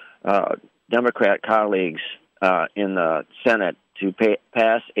Democrat colleagues in the Senate to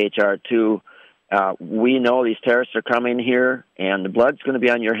pass H.R. 2. We know these terrorists are coming here, and the blood's going to be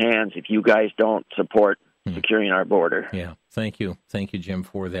on your hands if you guys don't support securing our border. Yeah, thank you. Thank you, Jim,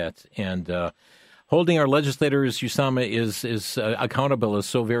 for that. And holding our legislators, Usama, is accountable is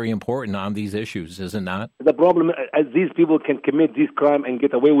so very important on these issues, is it not? The problem is these people can commit this crime and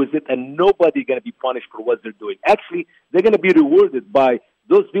get away with it, and nobody's going to be punished for what they're doing. Actually, they're going to be rewarded by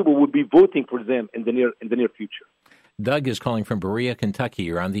those people who will be voting for them in the near future. Doug is calling from Berea, Kentucky.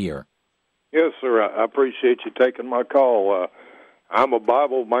 You're on the air. Yes, sir. I appreciate you taking my call. I'm a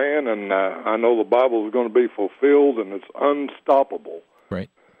Bible man, and I know the Bible is going to be fulfilled, and it's unstoppable. Right.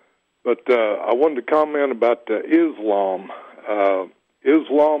 But I wanted to comment about Islam.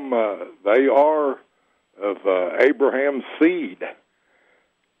 Islam, they are of Abraham's seed,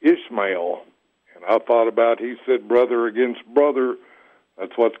 Ishmael. And I thought about, he said, brother against brother.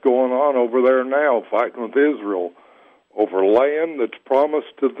 That's what's going on over there now, fighting with Israel over land that's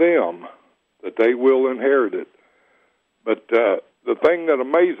promised to them, that they will inherit it. But the thing that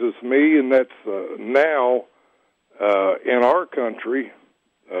amazes me, and that's now in our country,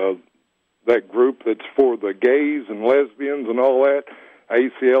 that group that's for the gays and lesbians and all that,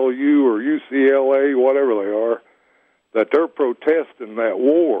 ACLU or UCLA, whatever they are, that they're protesting that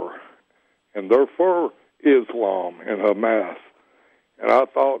war, and they're for Islam and Hamas. And I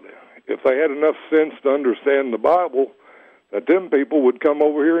thought if they had enough sense to understand the Bible, that them people would come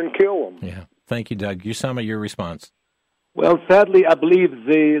over here and kill them. Yeah. Thank you, Doug. Usama, your response. Well, sadly, I believe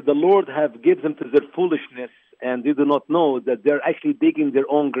the Lord have given them to their foolishness, and they do not know that they're actually digging their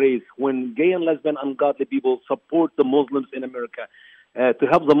own graves. When gay and lesbian ungodly people support the Muslims in America to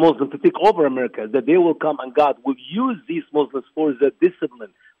help the Muslims to take over America, that they will come and God will use these Muslims for their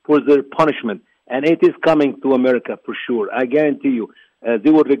discipline, for their punishment, and it is coming to America for sure. I guarantee you,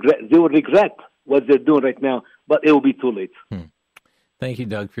 they will regret what they're doing right now, but it will be too late. Thank you,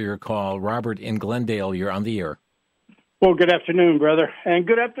 Doug, for your call. Robert in Glendale, you're on the air. Well, good afternoon, brother. And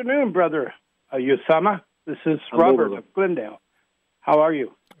good afternoon, brother Usama. This is Robert of Glendale. How are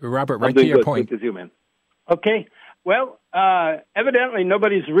you? Robert, right to your point. Good to you, man. Okay. Well, evidently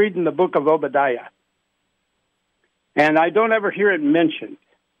nobody's reading the book of Obadiah. And I don't ever hear it mentioned.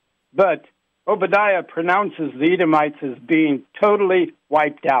 But Obadiah pronounces the Edomites as being totally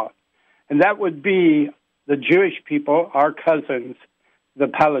wiped out. And that would be the Jewish people, our cousins, the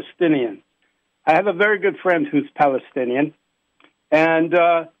Palestinians. I have a very good friend who's Palestinian, and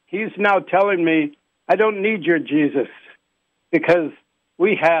he's now telling me, I don't need your Jesus because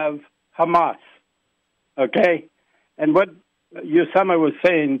we have Hamas, okay? And what Usama was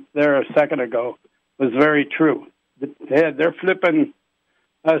saying there a second ago was very true. They're flipping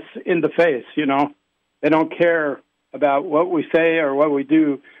us in the face, you know. They don't care about what we say or what we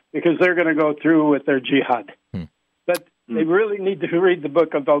do because they're going to go through with their jihad. But they really need to read the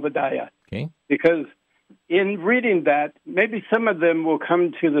book of Obadiah. Okay. Because in reading that, maybe some of them will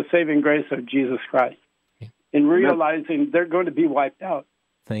come to the saving grace of Jesus Christ in realizing they're going to be wiped out.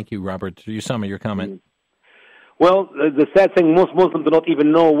 Thank you, Robert. Usama, your comment. Well, the sad thing, most Muslims do not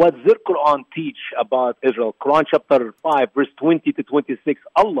even know what their Qur'an teach about Israel. Quran chapter 5, verse 20 to 26,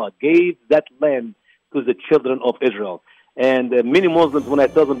 Allah gave that land to the children of Israel. And many Muslims, when I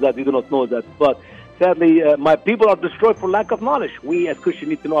tell them that, they do not know that. But sadly, my people are destroyed for lack of knowledge. We as Christians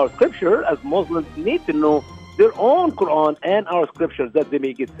need to know our scripture, as Muslims need to know their own Quran and our scriptures that they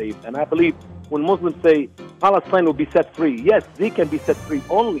may get saved. And I believe when Muslims say Palestine will be set free, yes, they can be set free.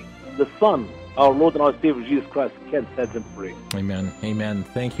 Only the Son, our Lord and our Savior, Jesus Christ, can set them free. Amen. Amen.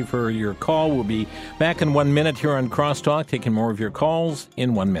 Thank you for your call. We'll be back in 1 minute here on Crosstalk, taking more of your calls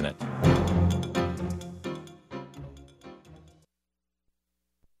in 1 minute.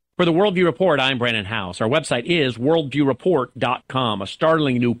 For the Worldview Report, I'm Brandon House. Our website is worldviewreport.com. A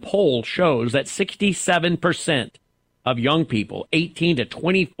startling new poll shows that 67% of young people 18 to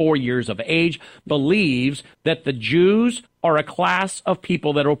 24 years of age believes that the Jews are a class of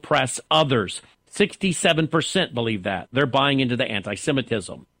people that oppress others. 67% believe that. They're buying into the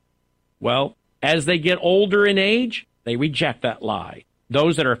anti-Semitism. Well, as they get older in age, they reject that lie.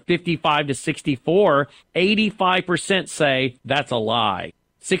 Those that are 55 to 64, 85% say that's a lie.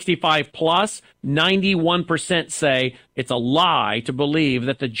 65 plus, 91% say it's a lie to believe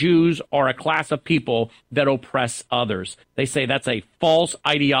that the Jews are a class of people that oppress others. They say that's a false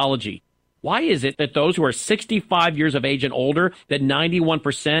ideology. Why is it that those who are 65 years of age and older, that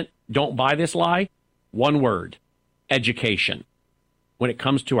 91% don't buy this lie? One word: education. When it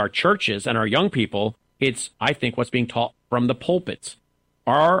comes to our churches and our young people, it's, I think, what's being taught from the pulpits.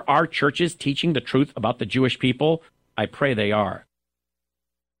 Are our churches teaching the truth about the Jewish people? I pray they are.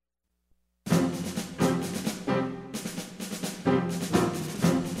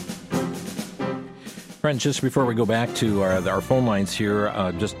 Friends, just before we go back to our phone lines here,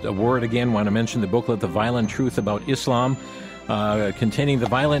 just a word again. Want to mention the booklet, The Violent Truth About Islam, containing the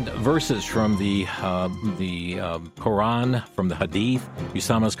violent verses from the Qur'an, from the Hadith.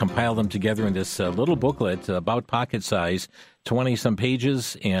 Usama's compiled them together in this little booklet, about pocket size, 20-some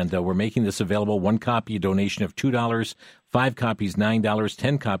pages, and we're making this available. One copy, a donation of $2, 5 copies, $9,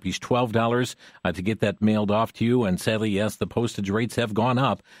 10 copies, $12 to get that mailed off to you. And sadly, yes, the postage rates have gone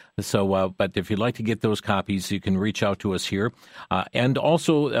up. So, but if you'd like to get those copies, you can reach out to us here. And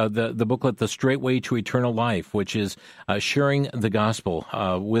also the booklet, The Straight Way to Eternal Life, which is sharing the gospel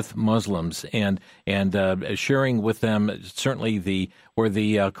with Muslims and sharing with them certainly where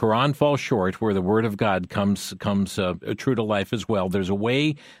the Quran falls short, where the Word of God comes true to life as well. There's a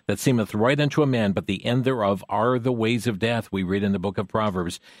way that seemeth right unto a man, but the end thereof are the ways of death, we read in the book of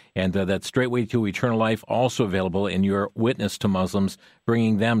Proverbs. And that Straight Way to Eternal Life, also available in your witness to Muslims,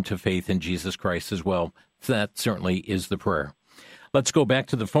 bringing them to faith in Jesus Christ as well. That certainly is the prayer. Let's go back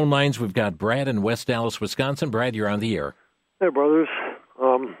to the phone lines. We've got Brad in West Dallas, Wisconsin. Brad, you're on the air. Hey, brothers.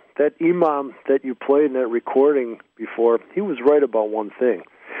 That Imam that you played in that recording before, he was right about one thing.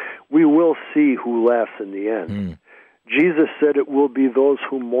 We will see who laughs in the end. Jesus said it will be those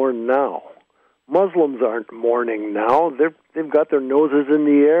who mourn now. Muslims aren't mourning now. They've got their noses in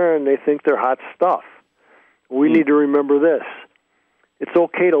the air and they think they're hot stuff. We need to remember this. It's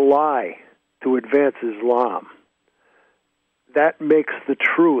okay to lie to advance Islam. That makes the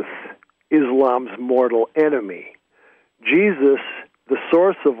truth Islam's mortal enemy. Jesus, the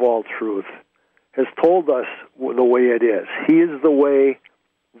source of all truth, has told us the way it is. He is the way,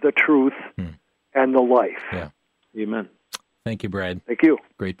 the truth, and the life. Yeah. Amen. Thank you, Brad. Thank you.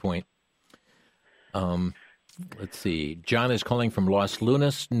 Great point. Let's see. John is calling from Los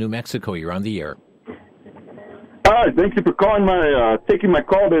Lunas, New Mexico. You're on the air. Hi, thank you for taking my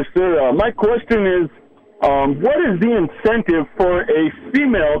call there, sir. My question is, what is the incentive for a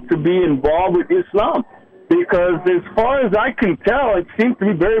female to be involved with Islam? Because as far as I can tell, it seems to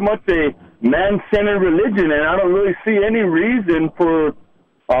be very much a man-centered religion, and I don't really see any reason for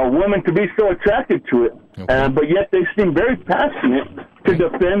women to be so attracted to it. Okay. But yet they seem very passionate to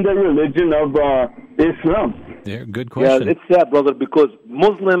defend the religion of Islam. Yeah, good question. Yeah, it's sad, brother, because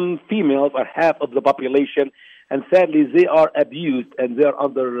Muslim females are half of the population, and sadly they are abused and they're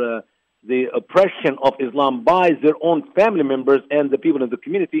under the oppression of Islam by their own family members and the people in the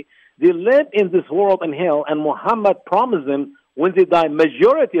community. They live in this world in hell, and Muhammad promised them when they die,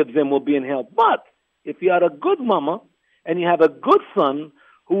 majority of them will be in hell. But if you are a good mama and you have a good son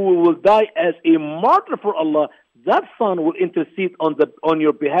who will die as a martyr for Allah, that son will intercede on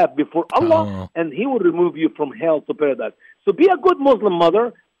your behalf before Allah, and he will remove you from hell to paradise. So be a good Muslim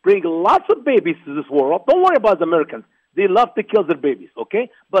mother, bring lots of babies to this world. Don't worry about the Americans. They love to kill their babies, okay?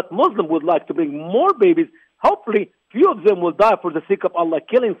 But Muslims would like to bring more babies. Hopefully, few of them will die for the sake of Allah,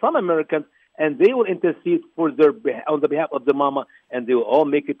 killing some Americans, and they will intercede on the behalf of the mama, and they will all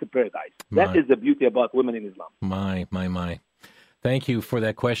make it to paradise. That is the beauty about women in Islam. My. Thank you for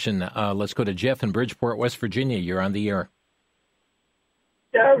that question. Let's go to Jeff in Bridgeport, West Virginia. You're on the air.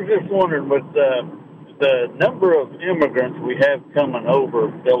 Yeah, I was just wondering, with the number of immigrants we have coming over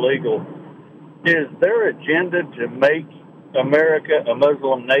illegal, is their agenda to make America a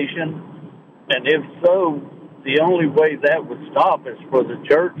Muslim nation? And if so, the only way that would stop is for the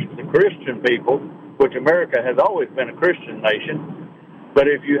church, the Christian people, which America has always been a Christian nation. But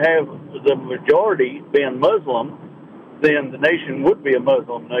if you have the majority being Muslim, then the nation would be a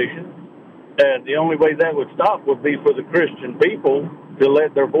Muslim nation. And the only way that would stop would be for the Christian people to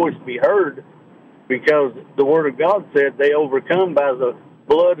let their voice be heard, because the Word of God said they overcome by the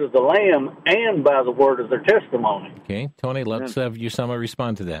blood of the Lamb and by the word of their testimony. Okay, Tony, let's have Usama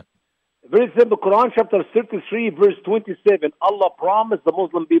respond to that. Very simple. Quran chapter 33, verse 27. Allah promised the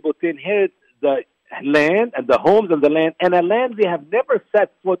Muslim people to inherit the land and the homes and the land, and a land they have never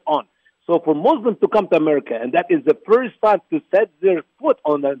set foot on. So for Muslims to come to America, and that is the first time to set their foot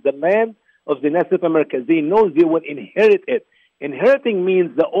on the land of the Native Americans, they know they will inherit it. Inheriting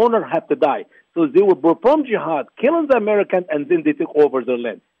means the owner had to die. So they will perform jihad, killing the Americans, and then they take over their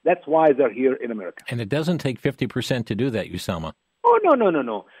land. That's why they're here in America. And it doesn't take 50% to do that, Usama. Oh,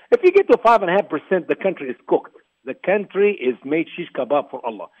 no. If you get to 5.5%, the country is cooked. The country is made shish kebab for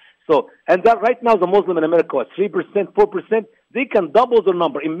Allah. So So, and that right now the Muslim in America is 3%, 4%. They can double their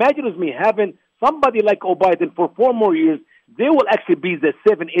number. Imagine with me having somebody like Biden for 4 more years. They will actually be the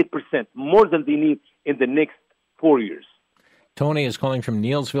 7, 8% more than they need in the next 4 years. Tony is calling from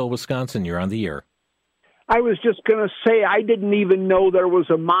Neelsville, Wisconsin. You're on the air. I was just going to say I didn't even know there was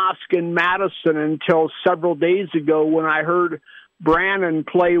a mosque in Madison until several days ago when I heard Brannon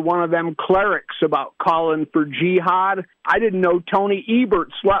play one of them clerics about calling for jihad. I didn't know Tony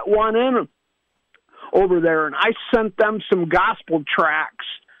Eberts let one in over there, and I sent them some gospel tracts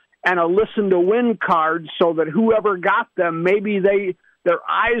and a listen to win card so that whoever got them, maybe their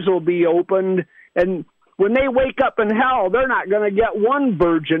eyes will be opened, and when they wake up in hell, they're not going to get one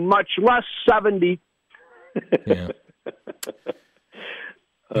virgin, much less 70. Yeah.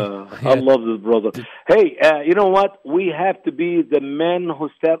 I love this, brother. Hey, you know what? We have to be the men who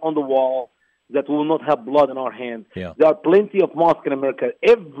stand on the wall that will not have blood in our hands. Yeah. There are plenty of mosques in America.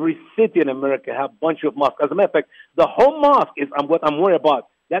 Every city in America have a bunch of mosques. As a matter of fact, the whole mosque is what I'm worried about.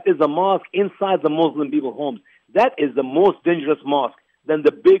 That is a mosque inside the Muslim people's homes. That is the most dangerous mosque than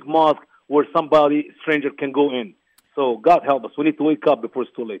the big mosque where somebody, stranger, can go in. So God help us. We need to wake up before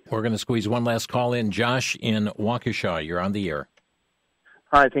it's too late. We're going to squeeze one last call in. Josh in Waukesha, you're on the air.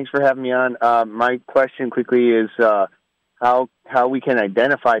 Hi, thanks for having me on. My question quickly is how we can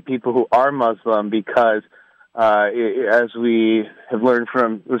identify people who are Muslim, because as we have learned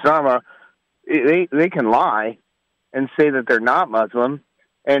from Usama, they can lie and say that they're not Muslim,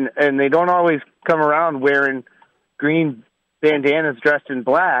 and they don't always come around wearing green bandanas dressed in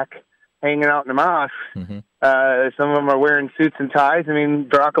black, hanging out in the mosque. Mm-hmm. Some of them are wearing suits and ties. I mean,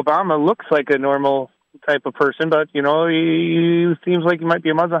 Barack Obama looks like a normal type of person, but, you know, he seems like he might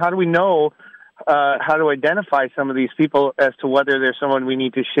be a Muslim. How do we know how to identify some of these people as to whether they're someone we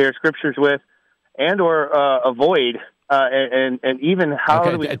need to share scriptures with and or avoid? And even how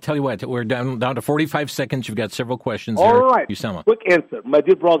do we... I tell you what, we're down to 45 seconds. You've got several questions All there. right. Usama. Quick answer. My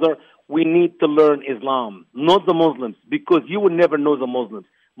dear brother, we need to learn Islam, not the Muslims, because you will never know the Muslims.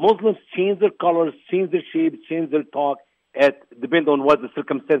 Muslims change their colors, change their shapes, change their talk, depending on what the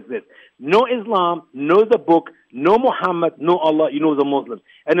circumstance is. No Islam, no the book, no Muhammad, no Allah, you know the Muslims.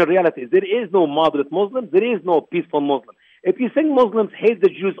 And the reality is there is no moderate Muslim, there is no peaceful Muslim. If you think Muslims hate the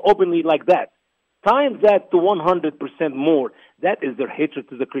Jews openly like that, times that to 100% more, that is their hatred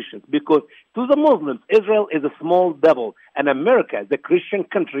to the Christians. Because to the Muslims, Israel is a small devil, and America, the Christian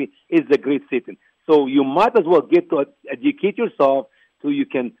country, is the great Satan. So you might as well get to educate yourself so you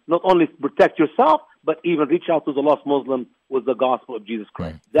can not only protect yourself, but even reach out to the lost Muslim with the gospel of Jesus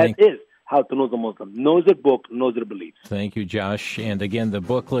Christ. That is how to know the Muslim. Know their book, know their beliefs. Thank you, Josh. And again, the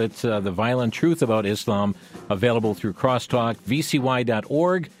booklet, The Violent Truth About Islam, available through Crosstalk,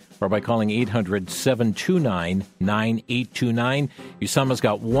 vcy.org, or by calling 800-729-9829. Usama's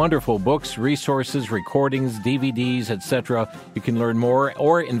got wonderful books, resources, recordings, DVDs, etc. You can learn more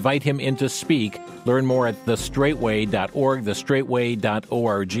or invite him in to speak. Learn more at thestraightway.org,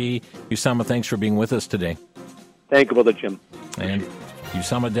 thestraightway.org. Usama, thanks for being with us today. Thank you, Brother Jim. And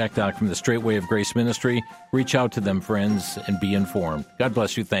Usama Dakdok from the Straight Way of Grace Ministry. Reach out to them, friends, and be informed. God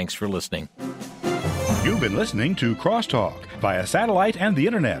bless you. Thanks for listening. You've been listening to Crosstalk via satellite and the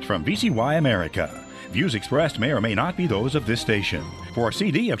internet from VCY America. Views expressed may or may not be those of this station. For a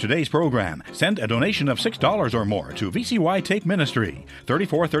CD of today's program, send a donation of $6 or more to VCY Take Ministry,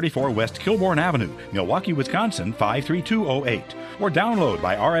 3434 West Kilbourne Avenue, Milwaukee, Wisconsin, 53208, or download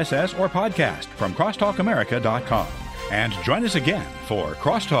by RSS or podcast from crosstalkamerica.com. And join us again for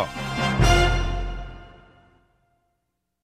Crosstalk.